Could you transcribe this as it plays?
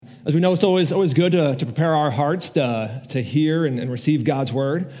As we know, it's always good to prepare our hearts to hear and receive God's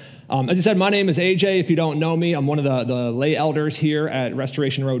word. As you said, my name is AJ. If you don't know me, I'm one of the lay elders here at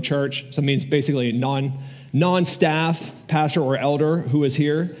Restoration Road Church. So it means basically non-staff pastor or elder who is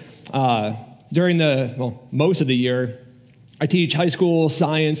here. During most of the year, I teach high school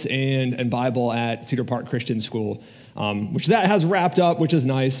science and Bible at Cedar Park Christian School, which that has wrapped up, which is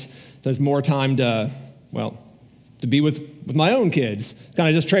nice. There's more time to be with my own kids. Kind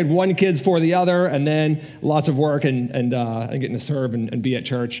of just trade one kids for the other, and then lots of work and getting to serve and be at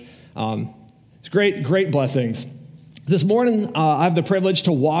church. It's great blessings. This morning, I have the privilege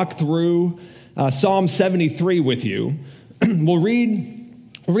to walk through Psalm 73 with you. We'll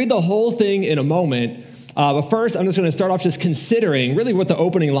read the whole thing in a moment, but first, I'm just going to start off just considering really what the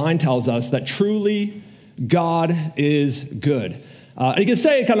opening line tells us, that truly God is good. You can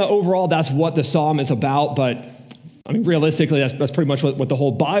say kind of overall that's what the psalm is about, but I mean, realistically, that's pretty much what the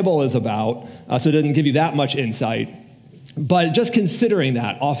whole Bible is about, so it doesn't give you that much insight. But just considering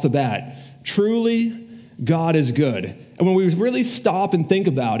that off the bat, truly, God is good. And when we really stop and think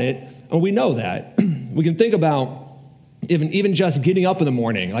about it, and we know that, we can think about even just getting up in the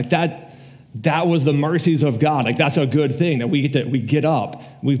morning, like that was the mercies of God. Like that's a good thing that we get up.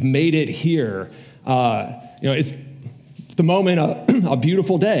 We've made it here. It's the moment a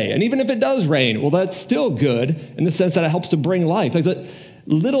beautiful day. And even if it does rain, well, that's still good in the sense that it helps to bring life. Like the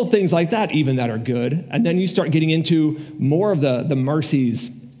little things like that even that are good. And then you start getting into more of the mercies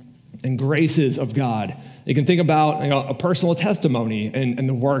and graces of God. You can think about a personal testimony and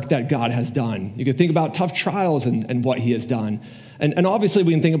the work that God has done. You can think about tough trials and what he has done. And obviously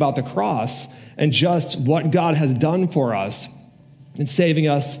we can think about the cross and just what God has done for us in saving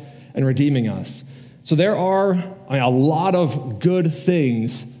us and redeeming us. So there are a lot of good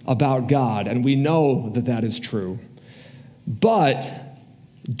things about God, and we know that is true. But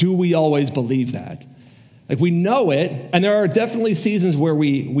do we always believe that? Like we know it, and there are definitely seasons where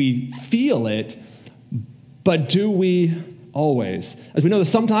we feel it, but do we always? As we know that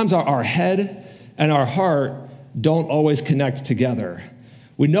sometimes our head and our heart don't always connect together.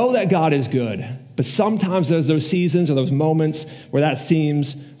 We know that God is good, but sometimes there's those seasons or those moments where that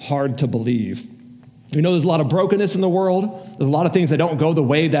seems hard to believe. We know there's a lot of brokenness in the world. There's a lot of things that don't go the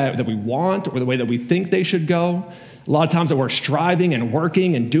way that we want or the way that we think they should go. A lot of times that we're striving and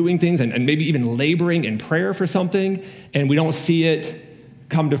working and doing things and maybe even laboring in prayer for something, and we don't see it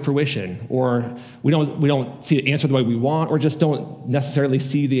come to fruition, or we don't see it answered the way we want, or just don't necessarily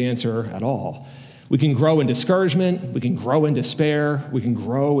see the answer at all. We can grow in discouragement, we can grow in despair, we can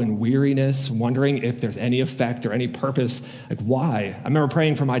grow in weariness, wondering if there's any effect or any purpose. Like, why? I remember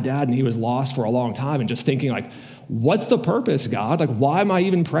praying for my dad, and he was lost for a long time, and just thinking, like, what's the purpose, God? Like, why am I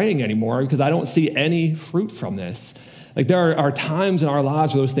even praying anymore? Because I don't see any fruit from this. Like, there are times in our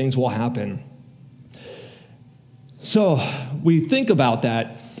lives where those things will happen. So we think about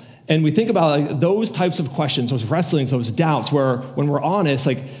that, and we think about those types of questions, those wrestlings, those doubts, where when we're honest,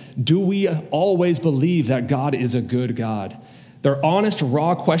 like, do we always believe that God is a good God? They're honest,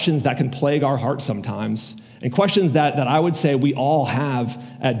 raw questions that can plague our hearts sometimes, and questions that I would say we all have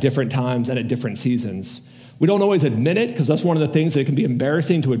at different times and at different seasons. We don't always admit it, because that's one of the things that can be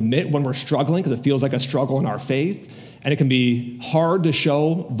embarrassing to admit when we're struggling, because it feels like a struggle in our faith. And it can be hard to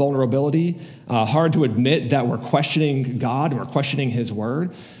show vulnerability, hard to admit that we're questioning God and we're questioning his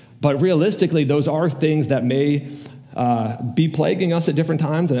word. But realistically, those are things that may be plaguing us at different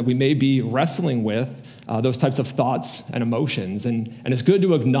times and that we may be wrestling with, those types of thoughts and emotions. And it's good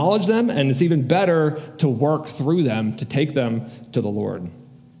to acknowledge them, and it's even better to work through them, to take them to the Lord.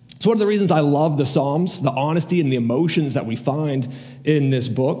 So one of the reasons I love the Psalms, the honesty and the emotions that we find in this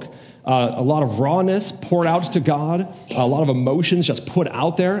book, a lot of rawness poured out to God, a lot of emotions just put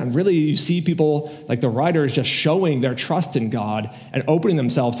out there. And really you see people like the writers just showing their trust in God and opening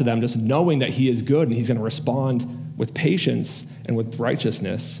themselves to them, just knowing that he is good and he's going to respond with patience and with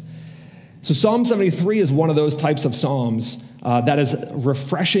righteousness. So Psalm 73 is one of those types of Psalms that is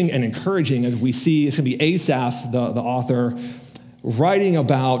refreshing and encouraging, as we see. It's going to be Asaph, the author, writing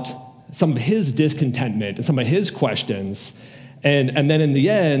about some of his discontentment and some of his questions. And then in the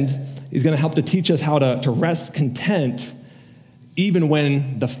end, he's going to help to teach us how to rest content even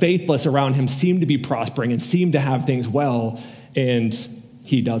when the faithless around him seem to be prospering and seem to have things well, and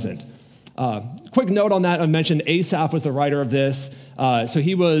he doesn't. Quick note on that, I mentioned Asaph was the writer of this. So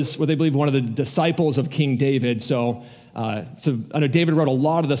he was what they believe one of the disciples of King David. So I know David wrote a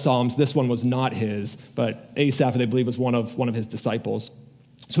lot of the Psalms. This one was not his, but Asaph, they believe, was one of his disciples.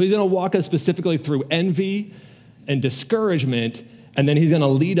 So he's going to walk us specifically through envy and discouragement, and then he's going to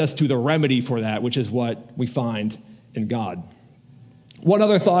lead us to the remedy for that, which is what we find in God. One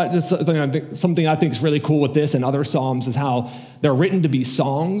other thought, just something I think is really cool with this and other Psalms, is how they're written to be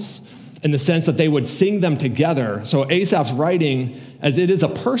songs in the sense that they would sing them together. So Asaph's writing, as it is a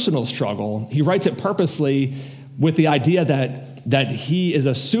personal struggle, he writes it purposely with the idea that he is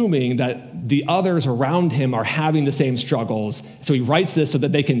assuming that the others around him are having the same struggles. So he writes this so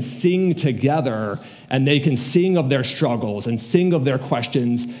that they can sing together, and they can sing of their struggles and sing of their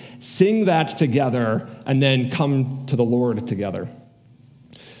questions, sing that together, and then come to the Lord together.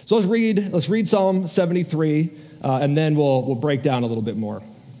 So let's read Psalm 73, and then we'll break down a little bit more.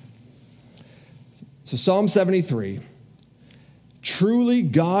 So Psalm 73, truly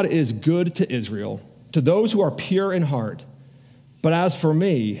God is good to Israel, to those who are pure in heart. But as for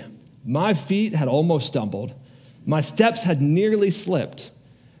me, my feet had almost stumbled. My steps had nearly slipped,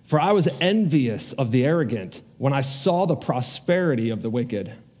 for I was envious of the arrogant when I saw the prosperity of the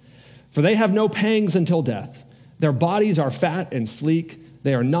wicked. For they have no pangs until death. Their bodies are fat and sleek.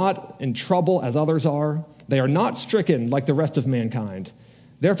 They are not in trouble as others are. They are not stricken like the rest of mankind.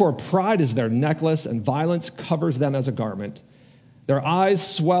 Therefore, pride is their necklace, and violence covers them as a garment. Their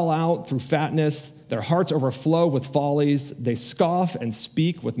eyes swell out through fatness. Their hearts overflow with follies. They scoff and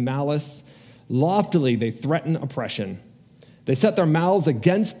speak with malice. Loftily, they threaten oppression. They set their mouths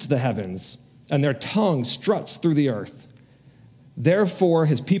against the heavens, and their tongue struts through the earth. Therefore,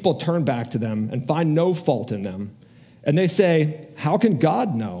 his people turn back to them and find no fault in them. And they say, how can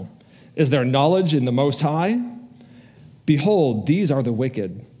God know? Is there knowledge in the Most High? Behold, these are the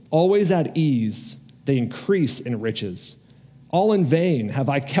wicked, always at ease. They increase in riches. All in vain have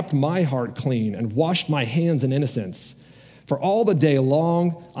I kept my heart clean and washed my hands in innocence. For all the day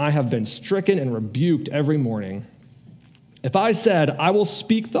long I have been stricken and rebuked every morning. If I said, I will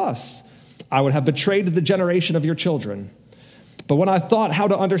speak thus, I would have betrayed the generation of your children. But when I thought how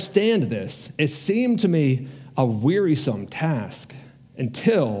to understand this, it seemed to me a wearisome task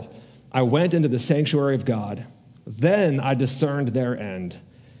until I went into the sanctuary of God. Then I discerned their end.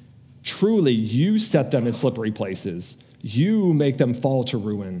 Truly, you set them in slippery places. You make them fall to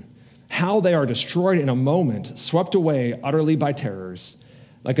ruin. How they are destroyed in a moment, swept away utterly by terrors.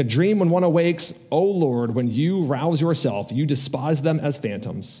 Like a dream when one awakes, O Lord, when you rouse yourself, you despise them as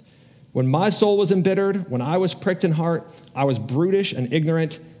phantoms. When my soul was embittered, when I was pricked in heart, I was brutish and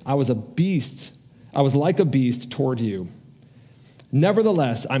ignorant. I was a beast. I was like a beast toward you.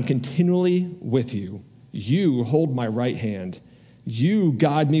 Nevertheless, I'm continually with you. You hold my right hand. You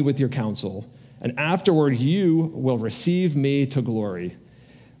guide me with your counsel, and afterward you will receive me to glory.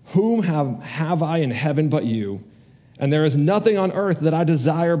 Whom have I in heaven but you? And there is nothing on earth that I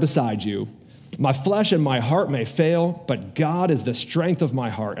desire beside you. My flesh and my heart may fail, but God is the strength of my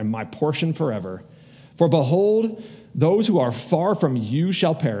heart and my portion forever. For behold, those who are far from you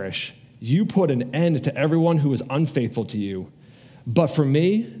shall perish. You put an end to everyone who is unfaithful to you. But for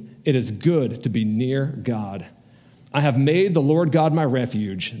me, it is good to be near God. I have made the Lord God my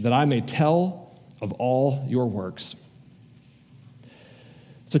refuge, that I may tell of all your works.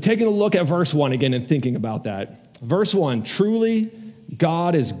 So taking a look at verse 1 again and thinking about that. Verse 1, truly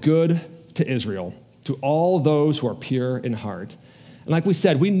God is good to Israel, to all those who are pure in heart. And like we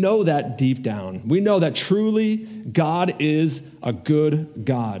said, we know that deep down. We know that truly God is a good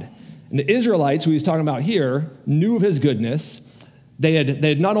God. And the Israelites, who he's talking about here, knew of his goodness. They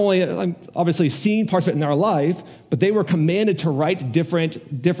had not only obviously seen parts of it in their life, but they were commanded to write different,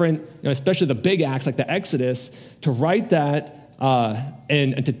 especially the big acts like the Exodus, to write that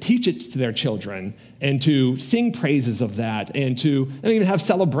and to teach it to their children and to sing praises of that and to even have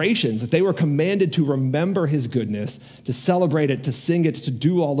celebrations. That they were commanded to remember his goodness, to celebrate it, to sing it, to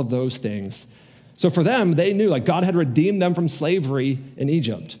do all of those things. So for them, they knew God had redeemed them from slavery in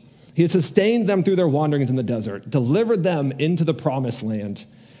Egypt. He had sustained them through their wanderings in the desert, delivered them into the promised land,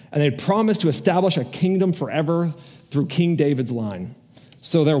 and they had promised to establish a kingdom forever through King David's line.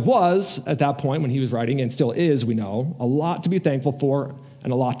 So there was, at that point when he was writing, and still is, we know, a lot to be thankful for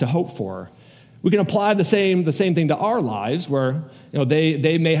and a lot to hope for. We can apply the same thing to our lives, where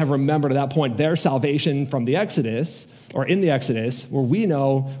they may have remembered at that point their salvation from the Exodus, or in the Exodus, where we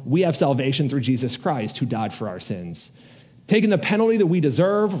know we have salvation through Jesus Christ, who died for our sins. Taking the penalty that we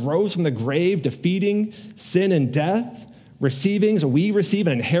deserve, rose from the grave, defeating sin and death, so we receive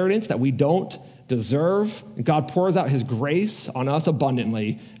an inheritance that we don't deserve. And God pours out his grace on us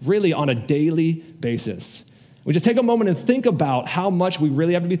abundantly, really on a daily basis. We just take a moment and think about how much we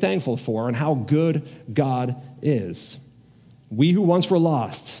really have to be thankful for and how good God is. We who once were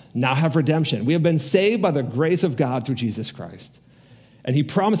lost now have redemption. We have been saved by the grace of God through Jesus Christ. And he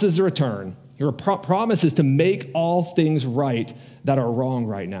promises to return. He promises to make all things right that are wrong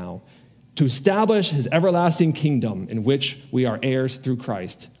right now. to establish his everlasting kingdom in which we are heirs through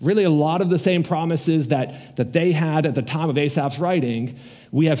Christ. Really, a lot of the same promises that they had at the time of Asaph's writing,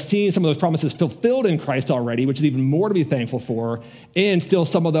 we have seen some of those promises fulfilled in Christ already, which is even more to be thankful for, and still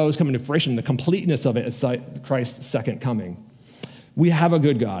some of those coming to fruition, the completeness of it is Christ's second coming. We have a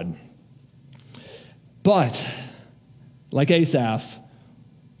good God. But, like Asaph,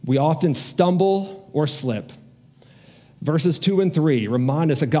 we often stumble or slip. Verses 2 and 3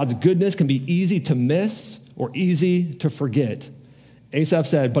 remind us that God's goodness can be easy to miss or easy to forget. Asaph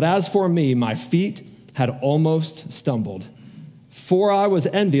said, "But as for me, my feet had almost stumbled. For I was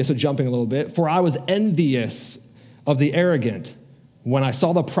envious," so jumping a little bit, "for I was envious of the arrogant when I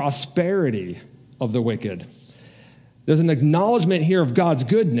saw the prosperity of the wicked." There's an acknowledgement here of God's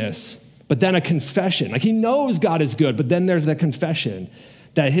goodness, but then a confession. Like he knows God is good, but then there's the confession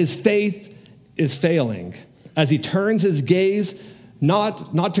that his faith is failing as he turns his gaze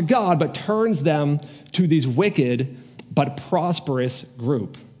not to God, but turns them to these wicked but prosperous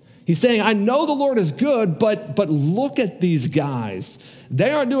group. He's saying, I know the Lord is good, but look at these guys.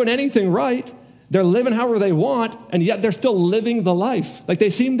 They aren't doing anything right. They're living however they want, and yet they're still living the life. Like they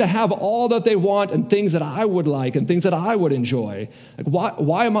seem to have all that they want and things that I would like and things that I would enjoy. Like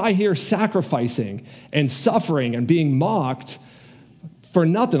why am I here sacrificing and suffering and being mocked for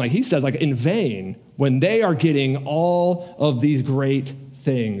nothing? Like he says, like in vain, when they are getting all of these great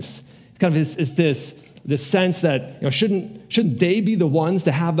things. Kind of is this sense that shouldn't they be the ones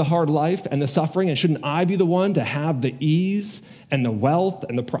to have the hard life and the suffering, and shouldn't I be the one to have the ease and the wealth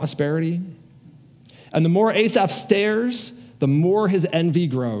and the prosperity? And the more Asaph stares, the more his envy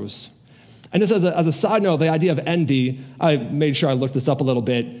grows. And just as a side note, the idea of envy, I made sure I looked this up a little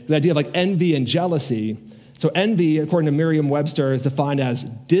bit. The idea of like envy and jealousy. So envy, according to Merriam-Webster, is defined as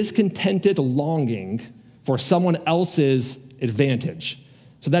discontented longing for someone else's advantage.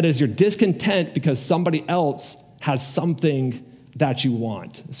 So that is, you're discontent because somebody else has something that you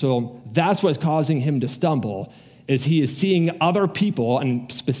want. So that's what's causing him to stumble, is he is seeing other people,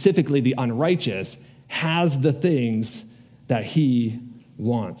 and specifically the unrighteous, has the things that he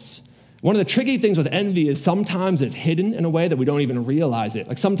wants. One of the tricky things with envy is sometimes it's hidden in a way that we don't even realize it.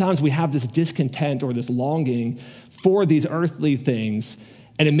 Like sometimes we have this discontent or this longing for these earthly things,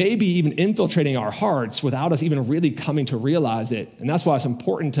 and it may be even infiltrating our hearts without us even really coming to realize it. And that's why it's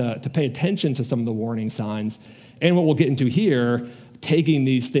important to pay attention to some of the warning signs and what we'll get into here, taking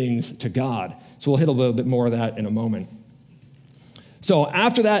these things to God. So we'll hit a little bit more of that in a moment. So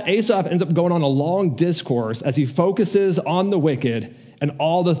after that, Asaph ends up going on a long discourse as he focuses on the wicked and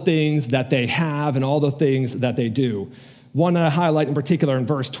all the things that they have and all the things that they do. One highlight in particular in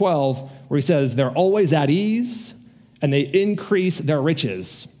verse 12, where he says, they're always at ease and they increase their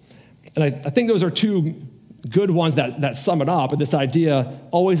riches. And I think those are two good ones that sum it up, but this idea,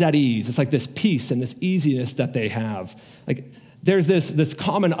 always at ease. It's like this peace and this easiness that they have. Like there's this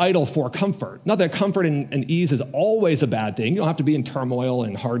common idol for comfort. Not that comfort and ease is always a bad thing. You don't have to be in turmoil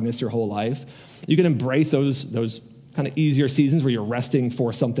and hardness your whole life. You can embrace those kind of easier seasons where you're resting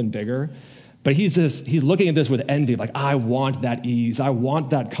for something bigger. But he's looking at this with envy, like, I want that ease, I want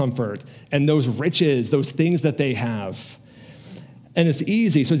that comfort, and those riches, those things that they have. And it's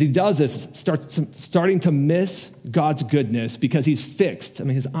easy. So as he does this, starting to miss God's goodness because he's fixed. I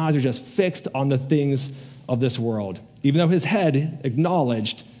mean, his eyes are just fixed on the things of this world. Even though his head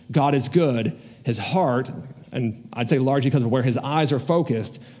acknowledged God is good, his heart, and I'd say largely because of where his eyes are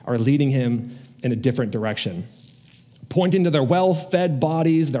focused, are leading him in a different direction, pointing to their well-fed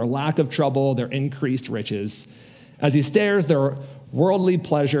bodies, their lack of trouble, their increased riches. As he stares their worldly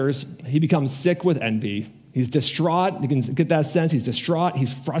pleasures, he becomes sick with envy. He's distraught. You can get that sense. He's distraught,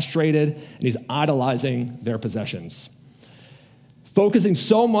 he's frustrated, and he's idolizing their possessions. Focusing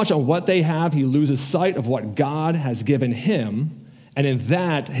so much on what they have, he loses sight of what God has given him, and in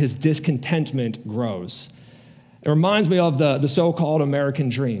that, his discontentment grows. It reminds me of the so-called American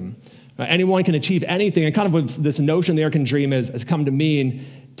dream. Anyone can achieve anything, and kind of what this notion of the American dream has come to mean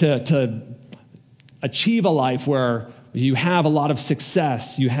to achieve a life where you have a lot of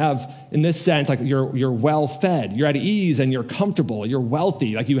success. You have, in this sense, like you're well-fed, you're at ease, and you're comfortable, you're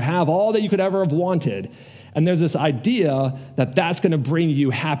wealthy, like you have all that you could ever have wanted. And there's this idea that that's going to bring you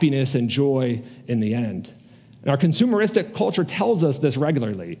happiness and joy in the end. And our consumeristic culture tells us this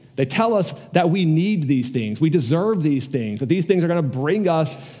regularly. They tell us that we need these things, we deserve these things, that these things are going to bring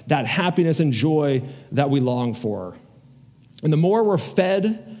us that happiness and joy that we long for. And the more we're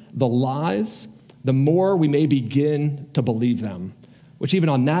fed the lies, the more we may begin to believe them, which even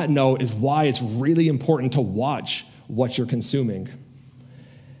on that note is why it's really important to watch what you're consuming.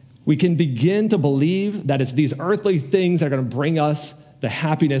 We can begin to believe that it's these earthly things that are going to bring us the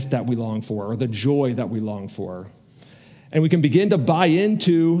happiness that we long for or the joy that we long for. And we can begin to buy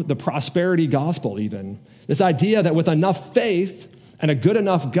into the prosperity gospel even. This idea that with enough faith and a good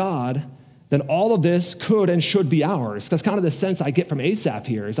enough God, then all of this could and should be ours. That's kind of the sense I get from Asaph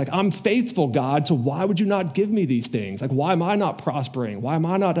here. It's like, I'm faithful, God, so why would you not give me these things? Like, why am I not prospering? Why am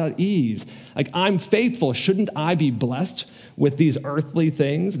I not at ease? Like, I'm faithful. Shouldn't I be blessed with these earthly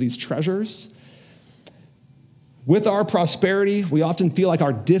things, these treasures? With our prosperity, we often feel like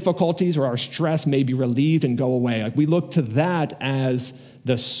our difficulties or our stress may be relieved and go away. Like, we look to that as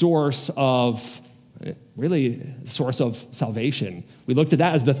the source of salvation. We look to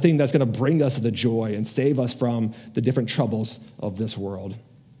that as the thing that's going to bring us the joy and save us from the different troubles of this world.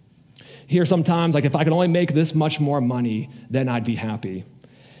 Here sometimes, like, if I could only make this much more money, then I'd be happy.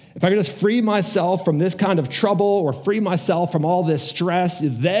 If I could just free myself from this kind of trouble or free myself from all this stress,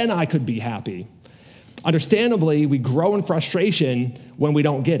 then I could be happy. Understandably, we grow in frustration when we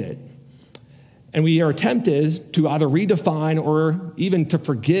don't get it. And we are tempted to either redefine or even to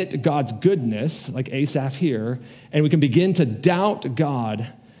forget God's goodness, like Asaph here, and we can begin to doubt God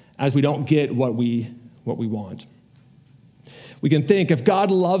as we don't get what we want. We can think, if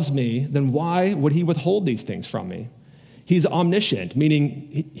God loves me, then why would he withhold these things from me? He's omniscient,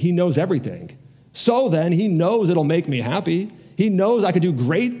 meaning he knows everything. So then, he knows it'll make me happy. He knows I could do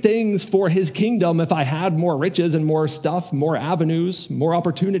great things for his kingdom if I had more riches and more stuff, more avenues, more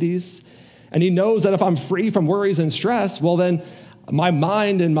opportunities. And he knows that if I'm free from worries and stress, well, then my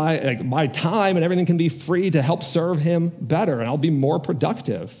mind and my time and everything can be free to help serve him better, and I'll be more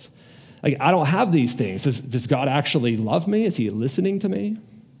productive. Like, I don't have these things. Does God actually love me? Is he listening to me?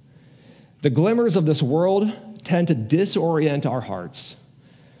 The glimmers of this world tend to disorient our hearts.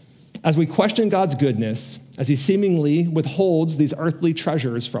 As we question God's goodness, as he seemingly withholds these earthly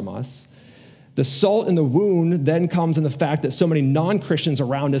treasures from us, the salt in the wound then comes in the fact that so many non-Christians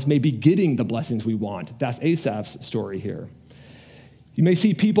around us may be getting the blessings we want. That's Asaph's story here. You may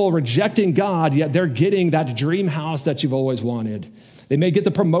see people rejecting God, yet they're getting that dream house that you've always wanted. They may get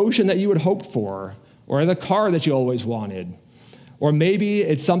the promotion that you would hope for, or the car that you always wanted. Or maybe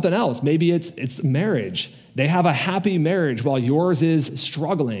it's something else. Maybe it's marriage. They have a happy marriage while yours is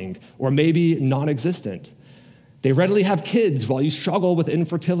struggling, or maybe non-existent. They readily have kids while you struggle with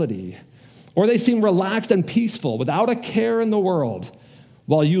infertility. Or they seem relaxed and peaceful without a care in the world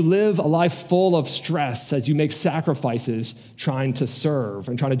while you live a life full of stress as you make sacrifices trying to serve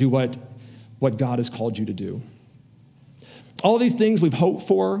and trying to do what God has called you to do. All these things we've hoped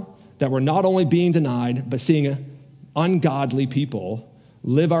for that we're not only being denied, but seeing ungodly people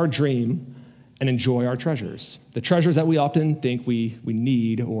live our dream and enjoy our treasures, the treasures that we often think we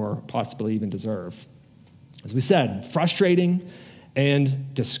need or possibly even deserve. As we said, frustrating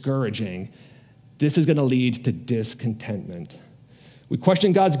and discouraging. This is going to lead to discontentment. We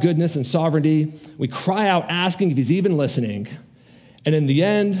question God's goodness and sovereignty. We cry out asking if he's even listening. And in the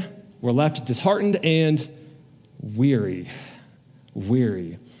end, we're left disheartened and weary.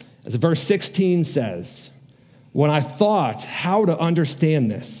 As verse 16 says, when I thought how to understand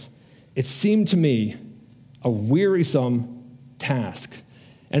this, it seemed to me a wearisome task.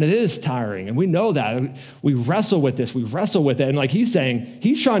 And it is tiring, and we know that. We wrestle with this, and like he's saying,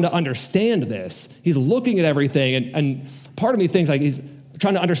 he's trying to understand this. He's looking at everything, and part of me thinks like he's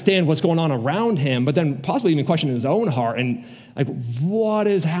trying to understand what's going on around him, but then possibly even questioning his own heart, and like, what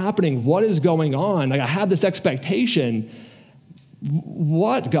is happening? What is going on? Like, I had this expectation.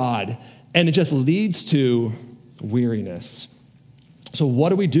 What, God? And it just leads to weariness. So what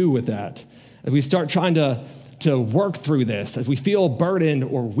do we do with that? As we start trying to work through this, as we feel burdened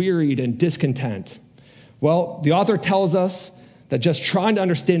or wearied and discontent? Well, the author tells us that just trying to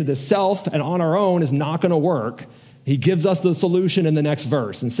understand the self and on our own is not going to work. He gives us the solution in the next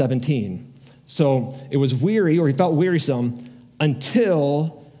verse, in 17. So it was weary, or he felt wearisome,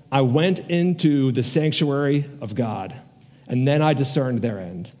 until I went into the sanctuary of God, and then I discerned their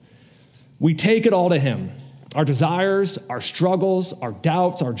end. We take it all to him. Our desires, our struggles, our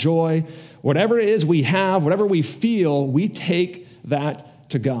doubts, our joy, whatever it is we have, whatever we feel, we take that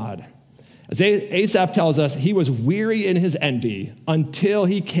to God. As Asaph tells us, he was weary in his envy until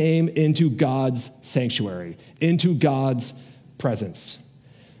he came into God's sanctuary, into God's presence.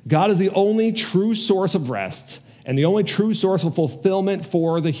 God is the only true source of rest and the only true source of fulfillment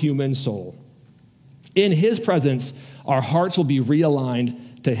for the human soul. In his presence, our hearts will be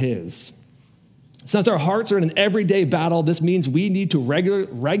realigned to his. Since our hearts are in an everyday battle, this means we need to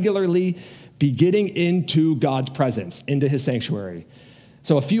regularly be getting into God's presence, into his sanctuary.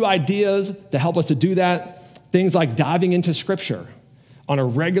 So a few ideas to help us to do that, things like diving into Scripture on a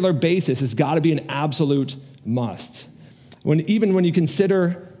regular basis has got to be an absolute must. Even when you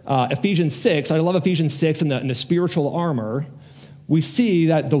consider Ephesians 6, I love Ephesians 6 in the spiritual armor, we see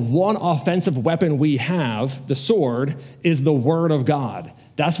that the one offensive weapon we have, the sword, is the word of God.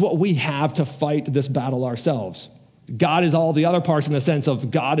 That's what we have to fight this battle ourselves. God is all the other parts in the sense of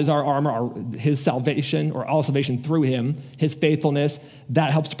God is our armor, his salvation, or all salvation through him, his faithfulness,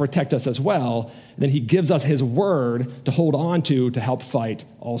 that helps to protect us as well. And then he gives us his word to hold on to help fight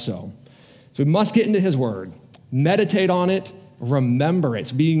also. So we must get into his word, meditate on it, remember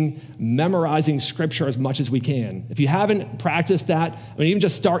it. It's memorizing scripture as much as we can. If you haven't practiced that, even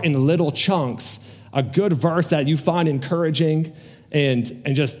just start in little chunks, a good verse that you find encouraging,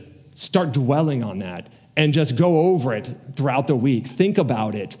 and just start dwelling on that and just go over it throughout the week. Think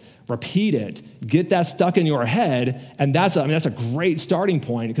about it, repeat it, get that stuck in your head, and that's a great starting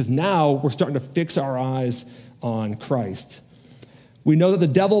point because now we're starting to fix our eyes on Christ. We know that the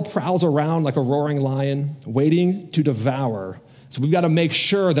devil prowls around like a roaring lion, waiting to devour. So we've got to make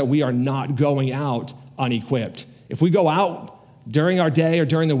sure that we are not going out unequipped. If we go out during our day or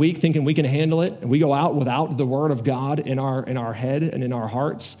during the week thinking we can handle it, and we go out without the word of God in our head and in our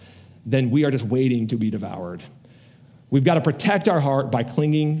hearts, then we are just waiting to be devoured. We've got to protect our heart by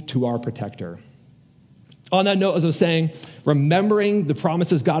clinging to our protector. On that note, as I was saying, remembering the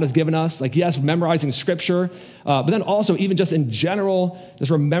promises God has given us, like yes, memorizing scripture, but then also even just in general,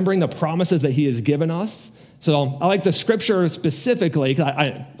 just remembering the promises that he has given us. So I like the scripture specifically, because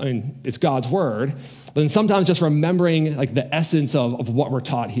I mean, it's God's word, but then sometimes just remembering like the essence of what we're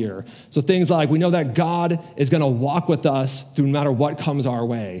taught here. So things like we know that God is going to walk with us through no matter what comes our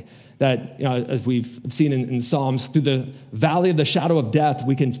way. That, as we've seen in Psalms, through the valley of the shadow of death,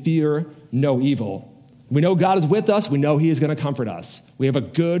 we can fear no evil. We know God is with us. We know he is going to comfort us. We have a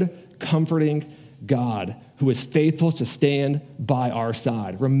good, comforting God who is faithful to stand by our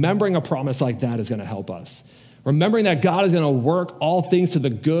side. Remembering a promise like that is going to help us. Remembering that God is going to work all things to the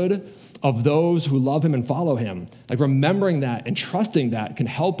good of those who love him and follow him. Like remembering that and trusting that can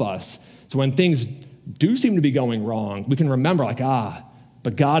help us. So when things do seem to be going wrong, we can remember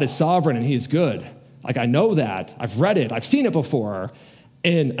but God is sovereign and he is good. Like I know that. I've read it. I've seen it before.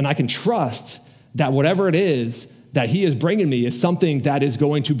 And I can trust that whatever it is that he is bringing me is something that is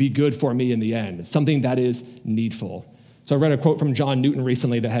going to be good for me in the end, something that is needful. So I read a quote from John Newton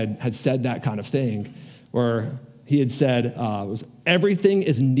recently that had said that kind of thing, where he had said, everything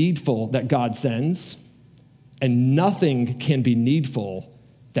is needful that God sends, and nothing can be needful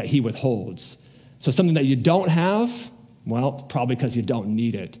that he withholds. So something that you don't have, well, probably because you don't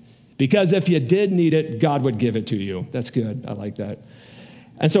need it. Because if you did need it, God would give it to you. That's good. I like that.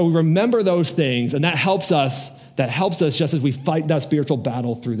 And so we remember those things, and that helps us just as we fight that spiritual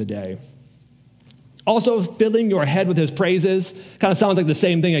battle through the day. Also, filling your head with his praises kind of sounds like the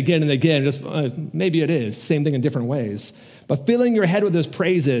same thing again and again. Just maybe it is, same thing in different ways. But filling your head with his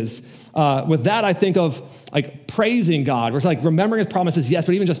praises, with that I think of like praising God. Where it's like remembering his promises, yes,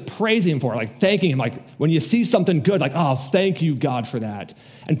 but even just praising him for it, like thanking him. Like when you see something good, like, oh, thank you, God, for that.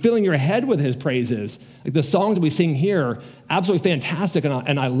 And filling your head with his praises. Like the songs that we sing here, absolutely fantastic,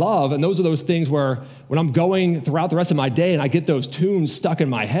 and I love. And those are those things where when I'm going throughout the rest of my day and I get those tunes stuck in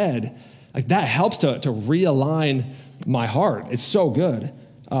my head, like that helps to realign my heart. It's so good.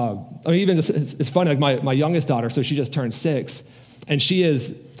 It's funny, like my youngest daughter, so she just turned 6, and she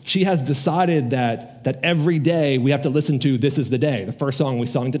has decided that every day we have to listen to This Is the Day, the first song we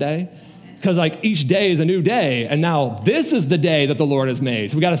sung today, because like each day is a new day, and now this is the day that the Lord has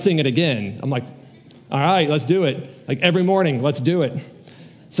made, so we got to sing it again. I'm like, all right, let's do it. Like every morning, let's do it.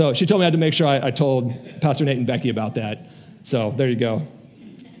 So she told me I had to make sure I told Pastor Nate and Becky about that. So there you go.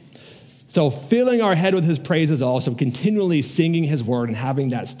 So filling our head with his praises also, continually singing his word and having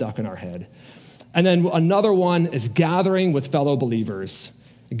that stuck in our head. And then another one is gathering with fellow believers.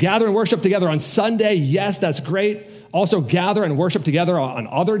 Gather and worship together on Sunday, yes, that's great. Also gather and worship together on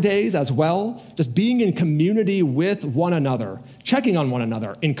other days as well. Just being in community with one another, checking on one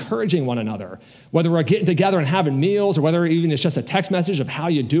another, encouraging one another. Whether we're getting together and having meals, or whether even it's just a text message of how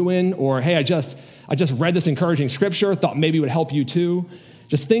you doing, or hey, I just read this encouraging scripture, thought maybe it would help you too.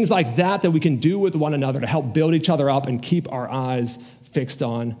 Just things like that we can do with one another to help build each other up and keep our eyes fixed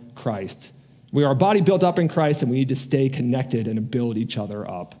on Christ. We are a body built up in Christ, and we need to stay connected and build each other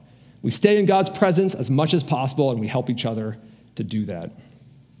up. We stay in God's presence as much as possible, and we help each other to do that.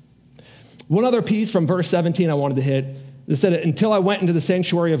 One other piece from verse 17 I wanted to hit. It said, until I went into the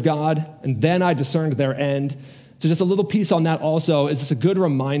sanctuary of God, and then I discerned their end. So just a little piece on that also is just a good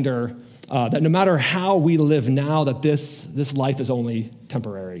reminder that no matter how we live now, that this life is only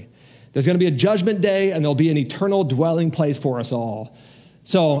temporary. There's going to be a judgment day, and there'll be an eternal dwelling place for us all.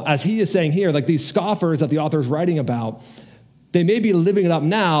 So as he is saying here, like these scoffers that the author is writing about, they may be living it up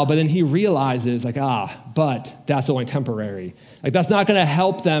now, but then he realizes but that's only temporary. Like that's not going to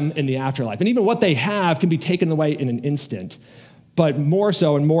help them in the afterlife. And even what they have can be taken away in an instant. But more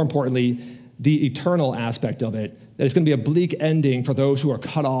so and more importantly, the eternal aspect of it, that it's going to be a bleak ending for those who are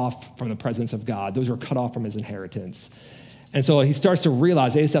cut off from the presence of God, those who are cut off from his inheritance. And so he starts to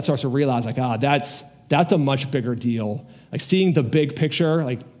realize, Asaph starts to realize that's a much bigger deal. Like seeing the big picture,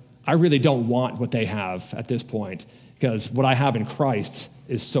 like I really don't want what they have at this point, because what I have in Christ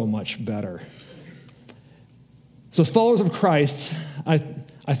is so much better. So as followers of Christ, I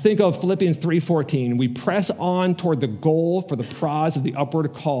think of Philippians 3:14. We press on toward the goal for the prize of the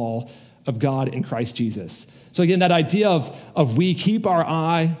upward call of God in Christ Jesus. So again, that idea of we keep our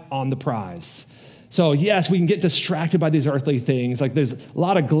eye on the prize. So yes, we can get distracted by these earthly things. Like there's a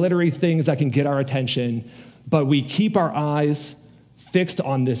lot of glittery things that can get our attention, but we keep our eyes fixed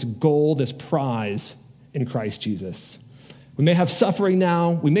on this goal, this prize in Christ Jesus. We may have suffering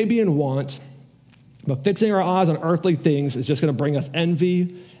now, we may be in want, but fixing our eyes on earthly things is just going to bring us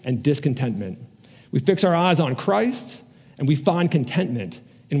envy and discontentment. We fix our eyes on Christ, and we find contentment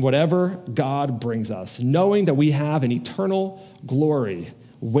in whatever God brings us, knowing that we have an eternal glory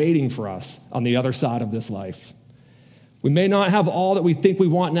waiting for us on the other side of this life. We may not have all that we think we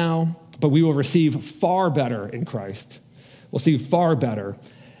want now, but we will receive far better in Christ. We'll see far better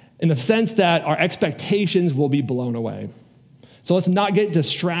in the sense that our expectations will be blown away. So let's not get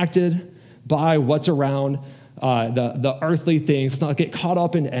distracted by what's around the earthly things. Let's not get caught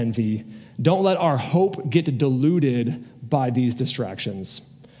up in envy. Don't let our hope get diluted by these distractions.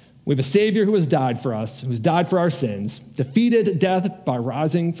 We have a Savior who has died for us, who has died for our sins, defeated death by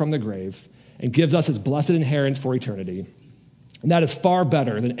rising from the grave, and gives us his blessed inheritance for eternity. And that is far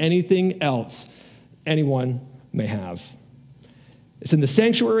better than anything else anyone may have. It's in the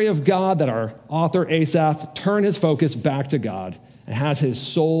sanctuary of God that our author Asaph turned his focus back to God and has his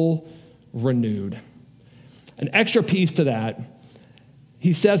soul renewed. An extra piece to that,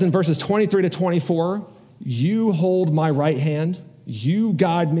 he says in verses 23 to 24, you hold my right hand, you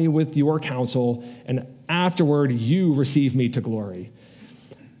guide me with your counsel, and afterward you receive me to glory.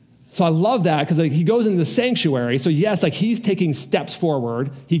 So I love that because he goes into the sanctuary. So yes, he's taking steps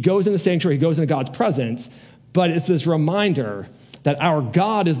forward. He goes in the sanctuary, he goes into God's presence, but it's this reminder that our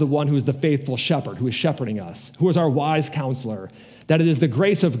God is the one who is the faithful shepherd, who is shepherding us, who is our wise counselor, that it is the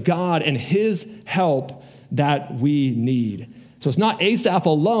grace of God and his help that we need. So it's not Asaph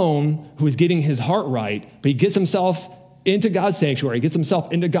alone who is getting his heart right, but he gets himself into God's sanctuary, gets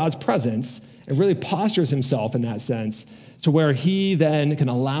himself into God's presence, and really postures himself in that sense to where he then can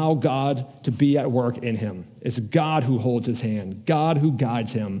allow God to be at work in him. It's God who holds his hand, God who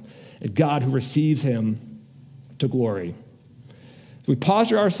guides him, and God who receives him to glory. We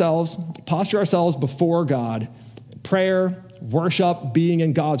posture ourselves before God, prayer, worship, being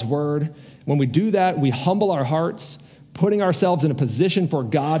in God's word. When we do that, we humble our hearts, putting ourselves in a position for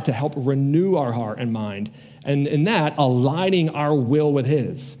God to help renew our heart and mind, and in that, aligning our will with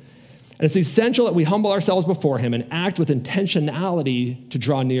his. And it's essential that we humble ourselves before him and act with intentionality to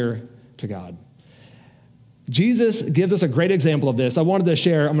draw near to God. Jesus gives us a great example of this. I wanted to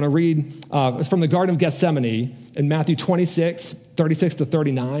share, I'm going to read, it's from the Garden of Gethsemane in Matthew 26, 36 to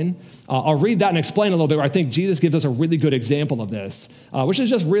 39. I'll read that and explain a little bit where I think Jesus gives us a really good example of this, which is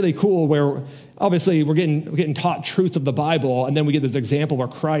just really cool where obviously we're getting taught truths of the Bible, and then we get this example where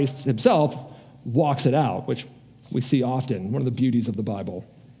Christ himself walks it out, which we see often, one of the beauties of the Bible,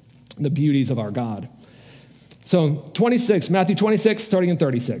 the beauties of our God. So Matthew 26, starting in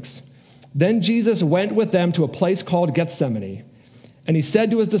 36. Then Jesus went with them to a place called Gethsemane, and he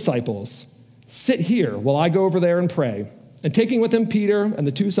said to his disciples, sit here while I go over there and pray. And taking with him Peter and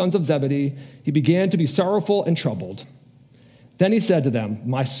the two sons of Zebedee, he began to be sorrowful and troubled. Then he said to them,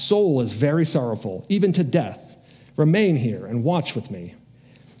 my soul is very sorrowful, even to death. Remain here and watch with me.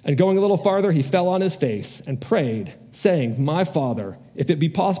 And going a little farther, he fell on his face and prayed, saying, my Father, if it be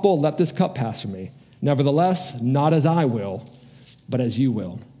possible, let this cup pass from me. Nevertheless, not as I will, but as you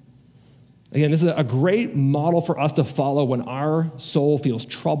will. Again, this is a great model for us to follow when our soul feels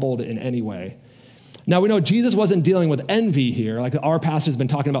troubled in any way. Now, we know Jesus wasn't dealing with envy here, like our pastor has been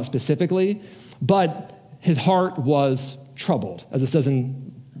talking about specifically, but his heart was troubled, as it says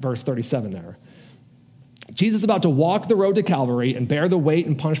in verse 37 there. Jesus is about to walk the road to Calvary and bear the weight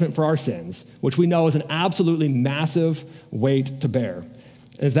and punishment for our sins, which we know is an absolutely massive weight to bear.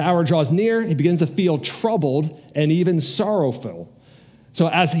 As the hour draws near, he begins to feel troubled and even sorrowful. So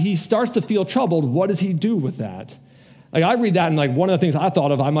as he starts to feel troubled, what does he do with that? Like I read that and one of the things I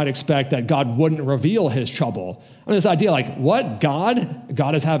thought of, I might expect that God wouldn't reveal his trouble. I mean, this idea what?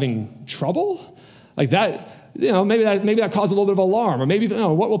 God is having trouble? Like that, maybe that caused a little bit of alarm, or maybe,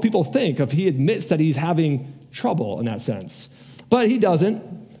 what will people think if he admits that he's having trouble in that sense? But he doesn't.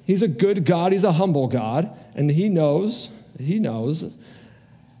 He's a good God. He's a humble God, and he knows.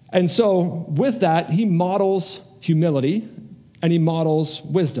 And so with that, he models humility and he models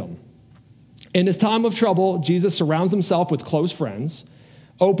wisdom. In his time of trouble, Jesus surrounds himself with close friends,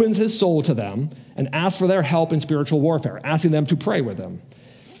 opens his soul to them, and asks for their help in spiritual warfare, asking them to pray with him.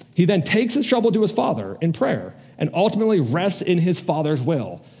 He then takes his trouble to his Father in prayer and ultimately rests in his Father's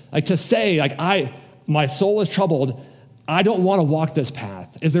will. Like to say, my soul is troubled, I don't want to walk this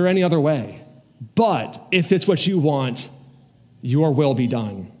path. Is there any other way? But if it's what you want, your will be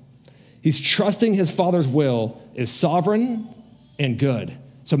done. He's trusting his Father's will is sovereign and good.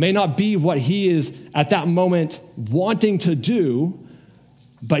 So it may not be what he is at that moment wanting to do,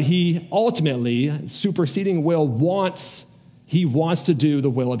 but he ultimately, superseding will, wants to do the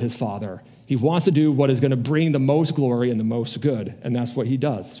will of his Father. He wants to do what is going to bring the most glory and the most good, and that's what he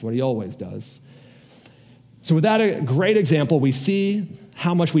does. That's what he always does. So with that a great example, we see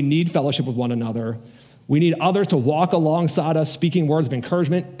how much we need fellowship with one another. We need others to walk alongside us, speaking words of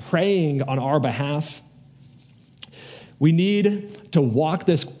encouragement, praying on our behalf. We need to walk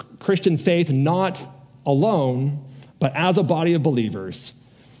this Christian faith not alone, but as a body of believers.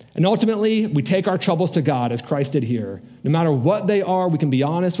 And ultimately, we take our troubles to God as Christ did here. No matter what they are, we can be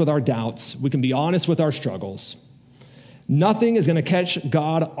honest with our doubts. We can be honest with our struggles. Nothing is going to catch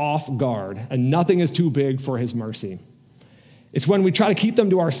God off guard, and nothing is too big for his mercy. It's when we try to keep them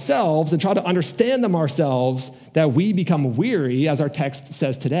to ourselves and try to understand them ourselves that we become weary, as our text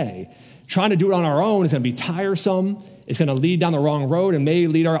says today. Trying to do it on our own is going to be tiresome. It's going to lead down the wrong road and may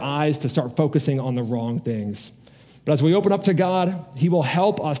lead our eyes to start focusing on the wrong things. But as we open up to God, he will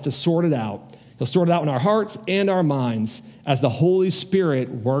help us to sort it out. He'll sort it out in our hearts and our minds as the Holy Spirit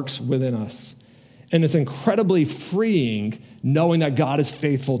works within us. And it's incredibly freeing knowing that God is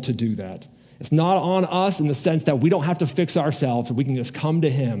faithful to do that. It's not on us in the sense that we don't have to fix ourselves. We can just come to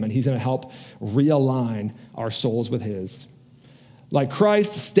him, and he's going to help realign our souls with his. Like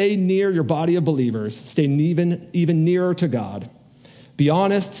Christ, stay near your body of believers. Stay even nearer to God. Be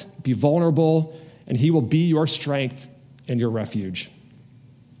honest, be vulnerable, and he will be your strength and your refuge.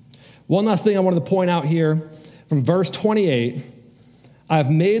 One last thing I wanted to point out here from verse 28. I have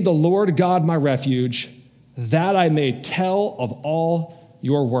made the Lord God my refuge, that I may tell of all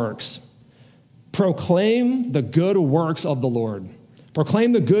your works. Proclaim the good works of the Lord.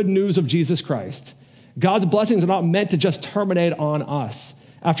 Proclaim the good news of Jesus Christ. God's blessings are not meant to just terminate on us.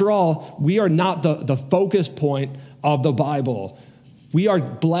 After all, we are not the focus point of the Bible. We are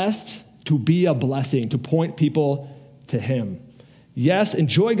blessed to be a blessing, to point people to him. Yes,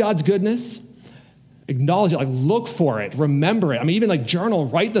 enjoy God's goodness. Acknowledge it, look for it, remember it. Even journal,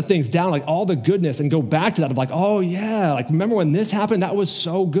 write the things down, all the goodness, and go back to that of oh yeah, remember when this happened? That was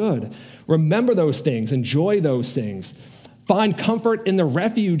so good. Remember those things, enjoy those things. Find comfort in the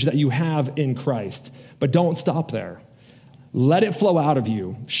refuge that you have in Christ, but don't stop there. Let it flow out of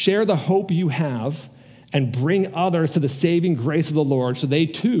you. Share the hope you have and bring others to the saving grace of the Lord so they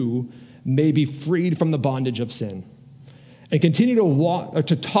too may be freed from the bondage of sin. And continue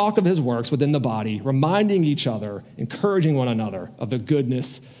to talk of his works within the body, reminding each other, encouraging one another of the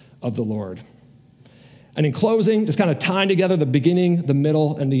goodness of the Lord. And in closing, just kind of tying together the beginning, the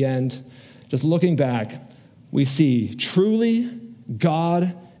middle, and the end, just looking back, we see truly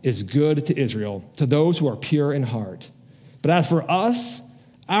God is good to Israel, to those who are pure in heart. But as for us,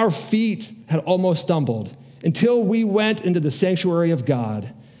 our feet had almost stumbled until we went into the sanctuary of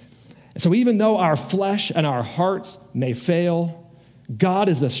God. And so even though our flesh and our hearts may fail, God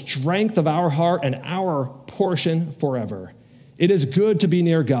is the strength of our heart and our portion forever. It is good to be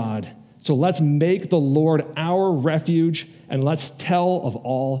near God. So let's make the Lord our refuge and let's tell of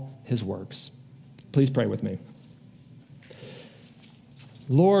all his works. Please pray with me.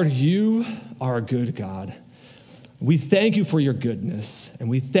 Lord, you are a good God. We thank you for your goodness, and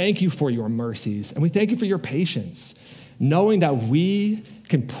we thank you for your mercies, and we thank you for your patience, knowing that we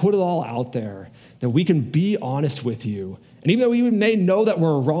can put it all out there, that we can be honest with you. And even though we may know that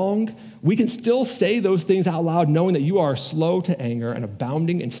we're wrong, we can still say those things out loud, knowing that you are slow to anger and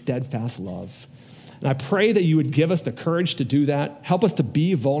abounding in steadfast love. And I pray that you would give us the courage to do that. Help us to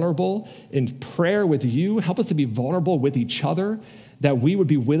be vulnerable in prayer with you. Help us to be vulnerable with each other, that we would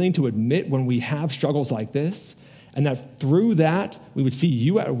be willing to admit when we have struggles like this, and that through that, we would see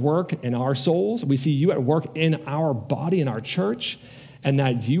you at work in our souls. We see you at work in our body, in our church, and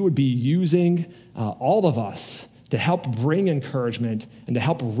that you would be using all of us to help bring encouragement and to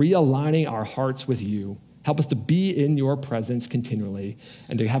help realigning our hearts with you. Help us to be in your presence continually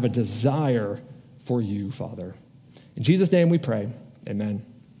and to have a desire for you, Father. In Jesus' name we pray. Amen.